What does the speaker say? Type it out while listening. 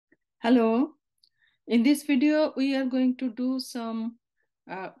Hello. In this video, we are going to do some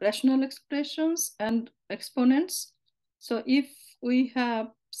rational expressions and exponents. So if we have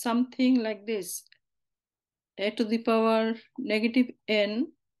something like this, a to the power negative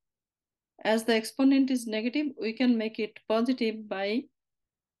n, as the exponent is negative, we can make it positive by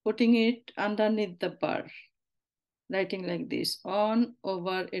putting it underneath the bar, writing like this, 1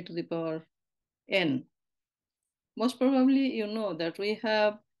 over a to the power n. Most probably you know that we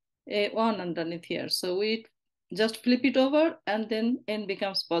have a 1 underneath here. So we just flip it over and then n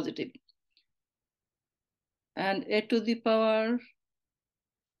becomes positive. And a to the power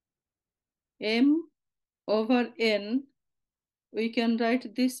m over n, we can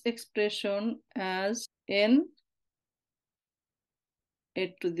write this expression as n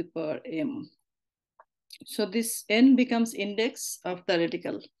a to the power m. So this n becomes index of the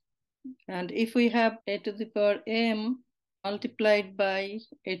radical. And if we have a to the power m multiplied by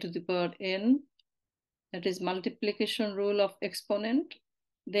a to the power n, that is multiplication rule of exponent,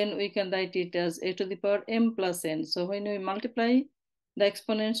 then we can write it as a to the power m plus n. So when we multiply the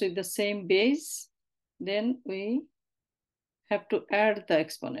exponents with the same base, then we have to add the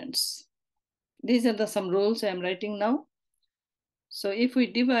exponents. These are some rules I am writing now. So if we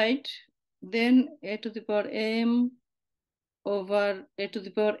divide, then a to the power m over a to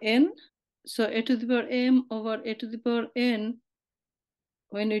the power n. So a to the power m over a to the power n,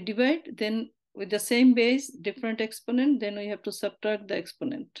 when we divide, then with the same base, different exponent, then we have to subtract the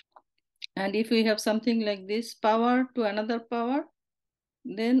exponent. And if we have something like this, power to another power,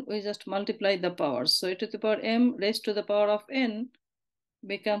 then we just multiply the powers. So a to the power m raised to the power of n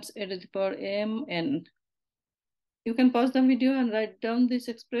becomes a to the power m n. You can pause the video and write down these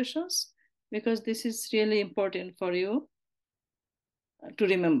expressions because this is really important for you to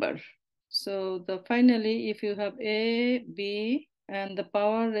remember. So finally, if you have a, b, and the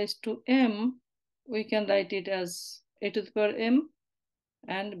power raised to m, we can write it as a to the power m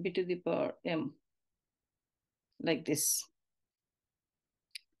and b to the power m, like this.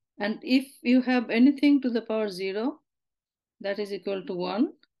 And if you have anything to the power 0, that is equal to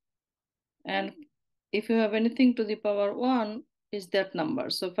 1. And if you have anything to the power 1, is that number.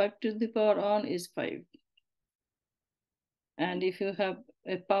 So 5 to the power 1 is 5. And if you have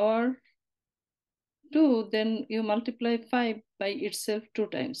a power 2, then you multiply 5 by itself 2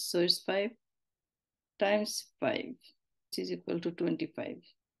 times. So it's 5 times 5, which is equal to 25.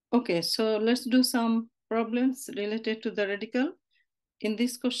 Okay, so let's do some problems related to the radical. In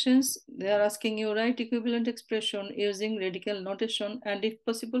these questions, they are asking you write equivalent expression using radical notation and if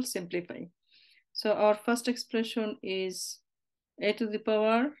possible, simplify. So our first expression is a to the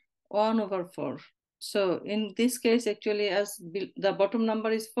power 1 over 4. So in this case, actually, as the bottom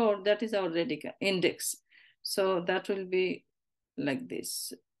number is 4, that is our radical index. So that will be like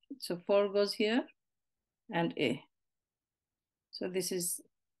this. So 4 goes here and a. So this is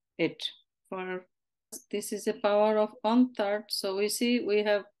it. For this is a power of 1/3. So we see we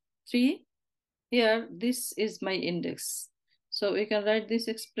have 3. Here, this is my index. So we can write this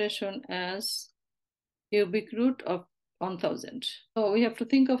expression as cubic root of 1000. So we have to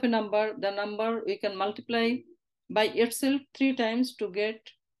think of a number. The number we can multiply by itself 3 times to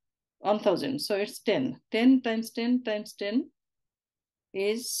get 1000. So it's 10. 10 times 10 times 10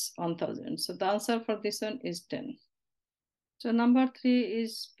 is 1000. So the answer for this one is 10. So number 3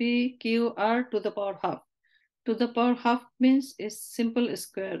 is PQR to the power half. To the power half means is simple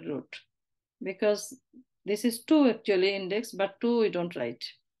square root, because this is 2 actually index, but 2 we don't write.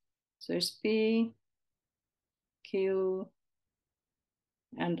 So it's P, Q,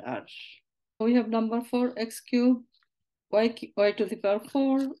 and R. We have number 4, x cube, y to the power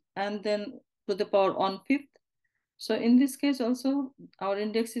 4, and then to the power 1/5. So in this case also, our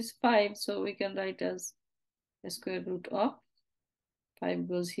index is 5, so we can write as a square root of 5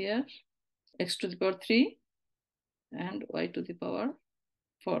 goes here, x to the power 3, and y to the power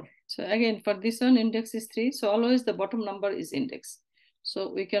 4. So again, for this one, index is 3. So always the bottom number is index.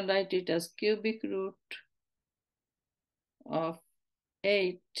 So we can write it as cubic root of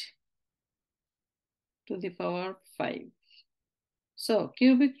 8 to the power 5. So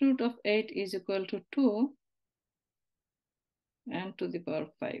cubic root of 8 is equal to 2 and to the power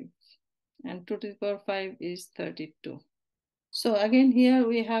 5. And 2 to the power 5 is 32. So again, here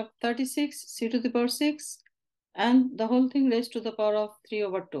we have 36, c to the power 6, and the whole thing raised to the power of 3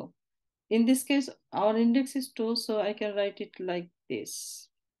 over 2. In this case, our index is 2, so I can write it like this.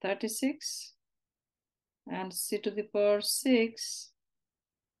 36 and c to the power 6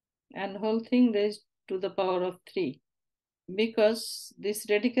 and whole thing raised to the power of 3, because this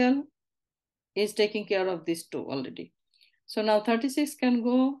radical is taking care of this 2 already. So now 36 can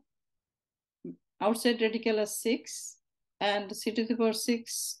go outside radical as 6, and c to the power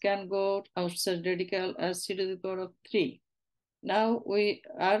 6 can go outside radical as c to the power of 3. Now we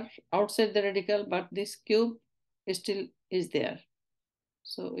are outside the radical, but this cube still is there.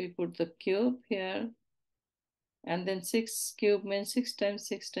 So we put the cube here, and then 6 cube means 6 times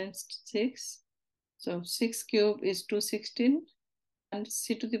 6 times 6. So 6 cube is 216, and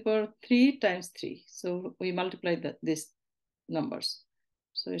c to the power 3 times 3. So we multiply these numbers.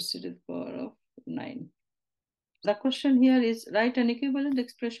 So it's c to the power of 9. The question here is write an equivalent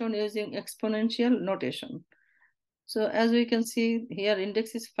expression using exponential notation. So as we can see here,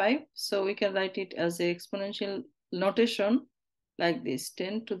 index is 5. So we can write it as a exponential notation like this,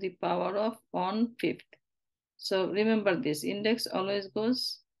 10 to the power of 1/5. So remember this, index always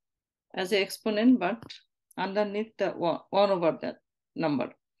goes as an exponent, but underneath the 1 over that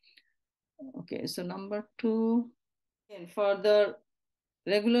number. Okay, so number 2. And for the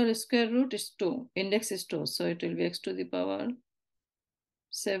regular square root is 2, index is 2. So it will be x to the power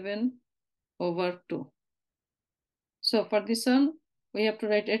 7 over 2. So for this one, we have to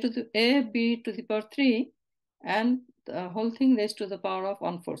write b to the power 3, and the whole thing raised to the power of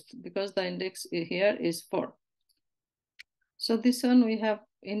 1/4, because the index here is 4. So this one we have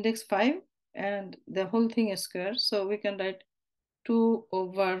index 5 and the whole thing is square. So we can write 2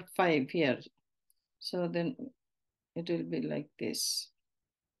 over 5 here. So then it will be like this.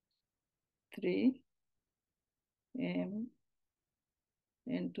 3 m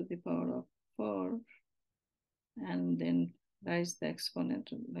n to the power of 4, and then raise the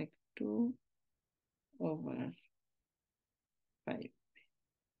exponent like 2 over 5.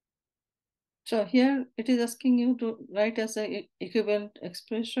 So here it is asking you to write as an equivalent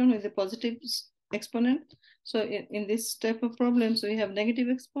expression with a positive exponent. So in this type of problems, we have negative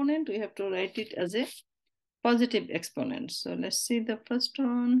exponent. We have to write it as a positive exponent. So let's see the first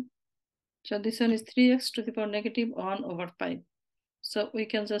one. So this one is 3x to the power negative 1 over 5. So we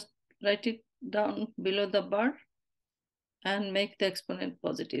can just write it down below the bar and make the exponent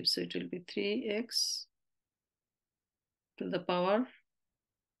positive. So it will be 3x to the power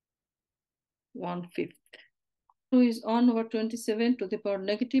 1/5. 2 is 1 over 27 to the power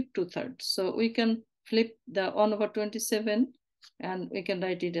negative 2/3. So we can flip the 1 over 27 and we can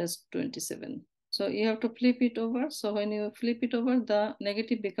write it as 27. So you have to flip it over. So when you flip it over, the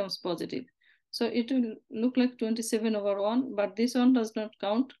negative becomes positive. So it will look like 27 over 1, but this one does not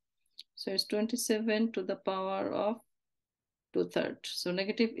count. So it's 27 to the power of 2/3. So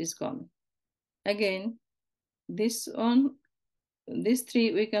negative is gone. Again, this one, this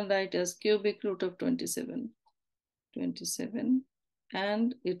 3 we can write as cubic root of 27. 27,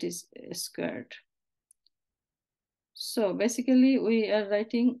 and it is squared. So basically we are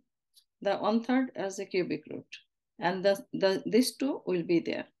writing the 1/3 as a cubic root, and these two will be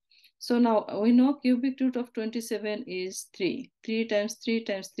there. So now we know cubic root of 27 is 3. 3 times 3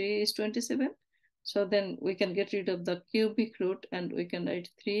 times 3 is 27. So then we can get rid of the cubic root and we can write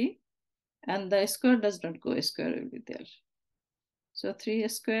 3, and the square does not go, square will be there. So 3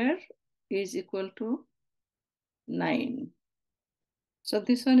 square is equal to 9. So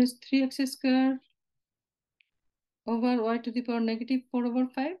this one is 3x square over y to the power negative 4 over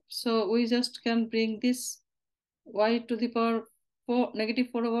 5. So we just can bring this y to the power negative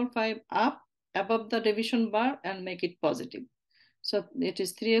 4 over 5 up above the division bar and make it positive. So it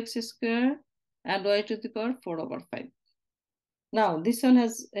is 3x square and y to the power 4 over 5. Now this one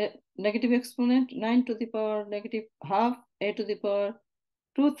has a negative exponent, 9 to the power negative half, a to the power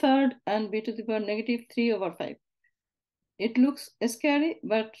 2/3, and b to the power negative 3 over 5. It looks scary,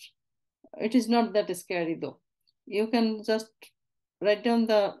 but it is not that scary though. You can just write down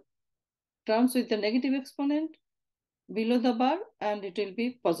the terms with the negative exponent below the bar and it will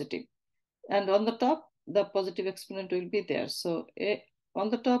be positive. And on the top, the positive exponent will be there. So on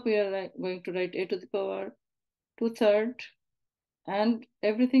the top, we are going to write a to the power 2/3, and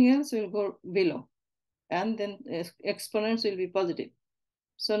everything else will go below. And then exponents will be positive.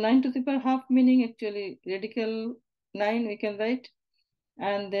 So 9 to the power half, meaning actually radical 9 we can write.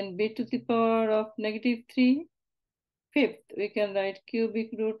 And then b to the power of negative 3/5, we can write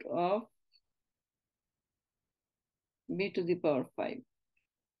cubic root of b to the power 5.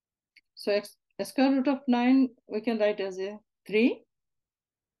 So square root of 9 we can write as a 3.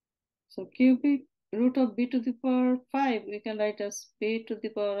 So cubic root of b to the power 5 we can write as b to the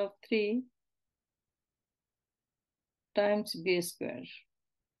power of 3 times b square.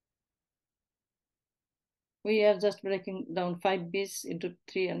 We are just breaking down 5 b's into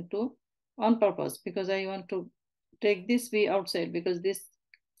 3 and 2 on purpose, because I want to take this b outside, because this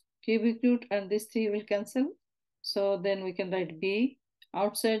cubic root and this 3 will cancel. So then we can write b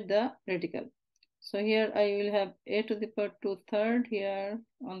outside the radical. So here I will have a to the power 2/3 here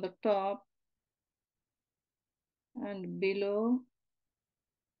on the top, and below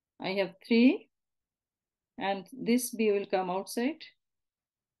I have 3, and this b will come outside.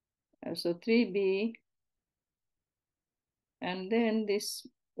 So 3b, and then this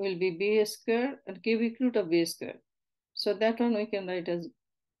will be b square and cubic root of b square. So that one we can write as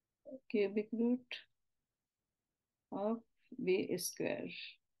cubic root of b square.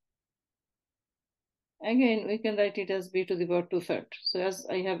 Again, we can write it as b to the power 2/3. So as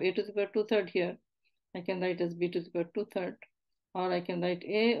I have a to the power 2/3 here, I can write as b to the power 2/3, or I can write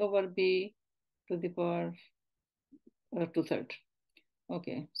a over b to the power 2/3.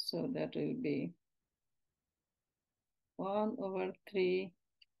 Okay, so that will be 1 over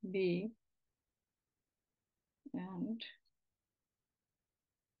 3b and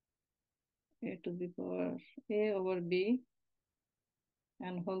a to the power a over b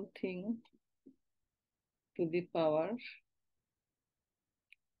and whole thing to the power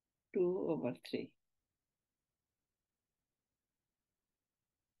 2 over 3.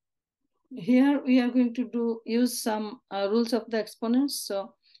 Here we are going to use some rules of the exponents.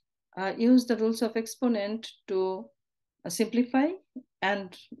 So use the rules of exponent to simplify,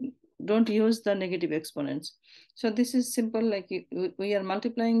 and don't use the negative exponents. So this is simple, like we are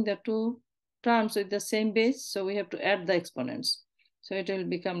multiplying the two terms with the same base, so we have to add the exponents. So it will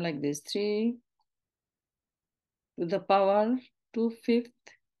become like this: 3 to the power 2/5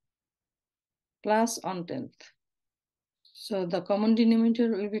 plus 1/10. So the common denominator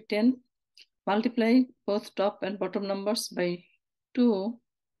will be 10. Multiply both top and bottom numbers by 2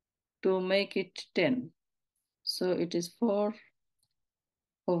 to make it 10. So it is 4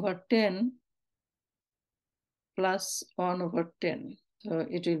 over 10 plus 1 over 10. So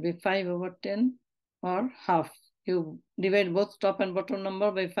it will be 5 over 10, or half. You divide both top and bottom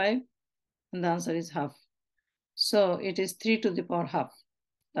number by 5, and the answer is half. So it is 3 to the power half,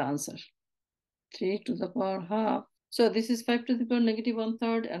 the answer. 3 to the power half. So this is 5 to the power negative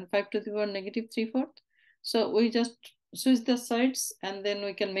 1/3 and 5 to the power negative 3/4. So we just switch the sides, and then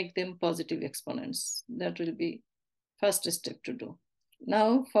we can make them positive exponents. That will be first step to do.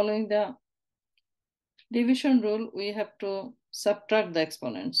 Now, following the division rule, we have to subtract the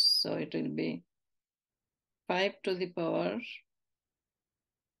exponents. So it will be 5 to the power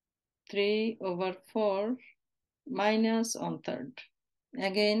 3 over 4 minus 1/3.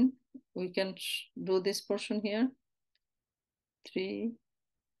 Again, we can do this portion here. 3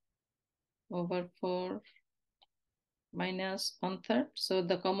 over 4 minus 1/3. So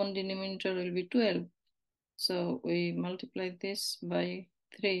the common denominator will be 12. So we multiply this by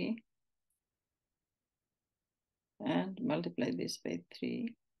 3 and multiply this by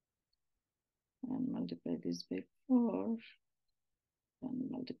 3 and multiply this by 4 and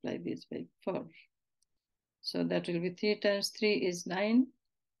multiply this by 4. So that will be 3 times 3 is 9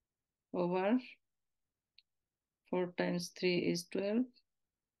 over 4 times 3 is 12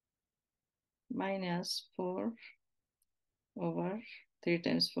 minus 4 over 3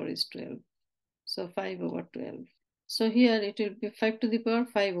 times 4 is 12. So 5 over 12. So here it will be 5 to the power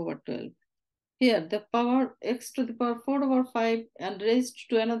 5 over 12. Here the power x to the power 4 over 5 and raised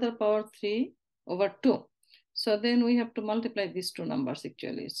to another power 3 over 2. So then we have to multiply these two numbers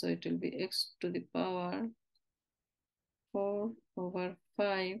actually. So it will be x to the power 4 over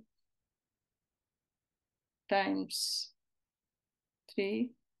 5 times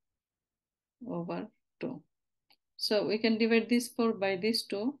 3 over 2. So we can divide this 4 by this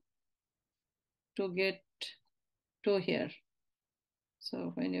 2 to get 2 here.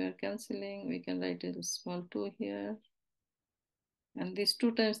 So when you are cancelling, we can write a small 2 here. And this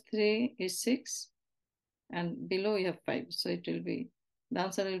 2 times 3 is 6. And below we have 5. So it will be, the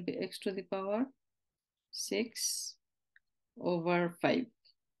answer will be x to the power 6 over 5.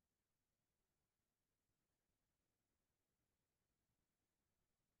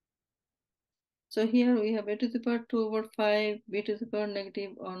 So here we have a to the power 2 over 5, b to the power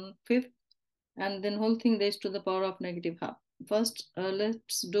negative 1/5, and then whole thing raised to the power of negative half. First,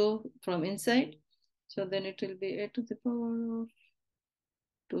 let's do from inside. So then it will be a to the power of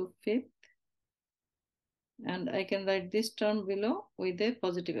 2/5. And I can write this term below with a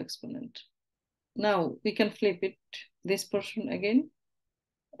positive exponent. Now we can flip it, this portion again,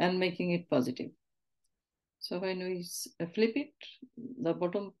 and making it positive. So when we flip it, the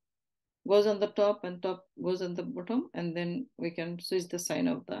bottom goes on the top and top goes on the bottom, and then we can switch the sign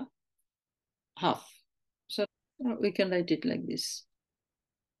of the half. So we can write it like this.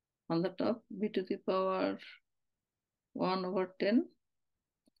 On the top, b to the power 1 over 10,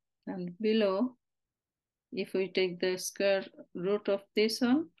 and below, if we take the square root of this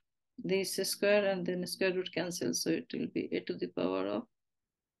one, this square and then square root cancel. So it will be a to the power of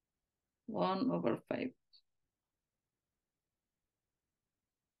 1/5.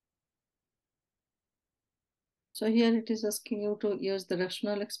 So here it is asking you to use the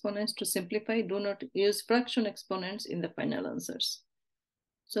rational exponents to simplify. Do not use fraction exponents in the final answers.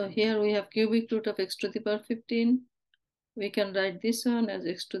 So here we have cubic root of x to the power 15. We can write this one as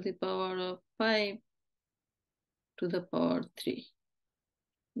x to the power of 5 to the power 3.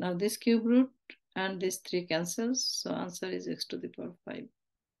 Now this cube root and this 3 cancels. So answer is x to the power 5.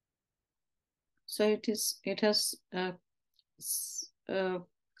 So it has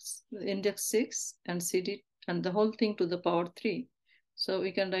index 6 and CD and the whole thing to the power 3. So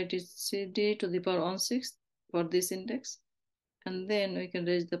we can write it CD to the power 1/6 for this index. And then we can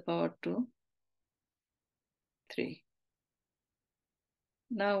raise the power to 3.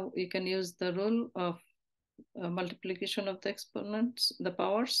 Now we can use the rule of multiplication of the exponents, the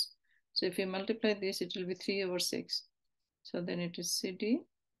powers. So if we multiply this, it will be 3/6. So then it is CD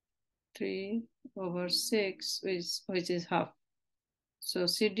 3/6, which is half. So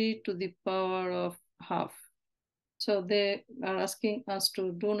CD to the power of half. So they are asking us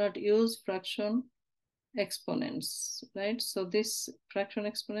to do not use fraction exponents, right? So this fraction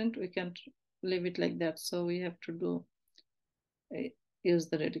exponent, we can leave it like that. So we have to do use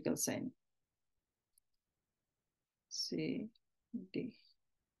the radical sign. C, D.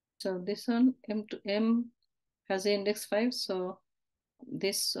 So this one, M has the index 5. So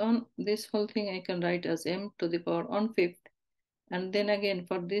this whole thing I can write as M to the power 1/5. And then again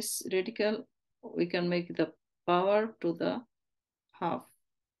for this radical, we can make the power to the half.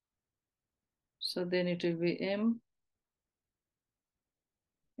 So then it will be M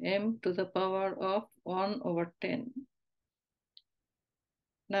to the power of 1/10.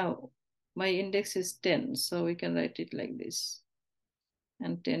 Now my index is 10, so we can write it like this.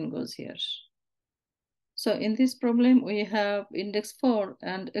 And 10 goes here. So in this problem, we have index 4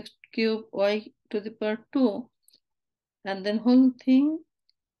 and x cube y to the power 2, and then whole thing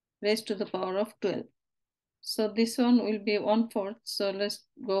raised to the power of 12. So this one will be 1/4. So let's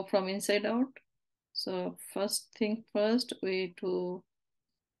go from inside out. So first thing first, we do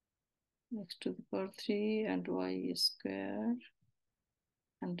x to the power 3 and y square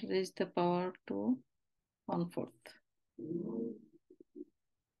and raise the power to 1/4.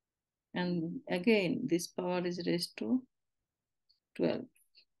 And again, this power is raised to 12.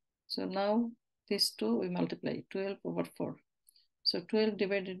 So now these two we multiply 12/4. So 12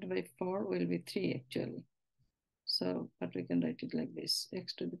 divided by 4 will be 3 actually. So, but we can write it like this,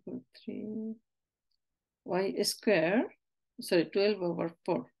 x to the power 3, y square, sorry,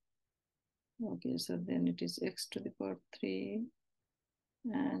 12/4. Okay, so then it is x to the power 3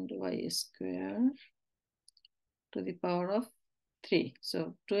 and y square to the power of 3.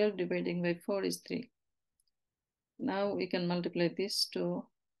 So 12 dividing by 4 is 3. Now we can multiply this to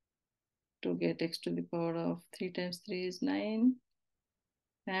get x to the power of 3 times 3 is 9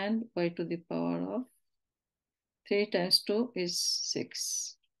 and y to the power of 3 times 2 is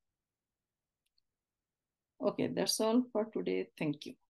 6. Okay, that's all for today. Thank you.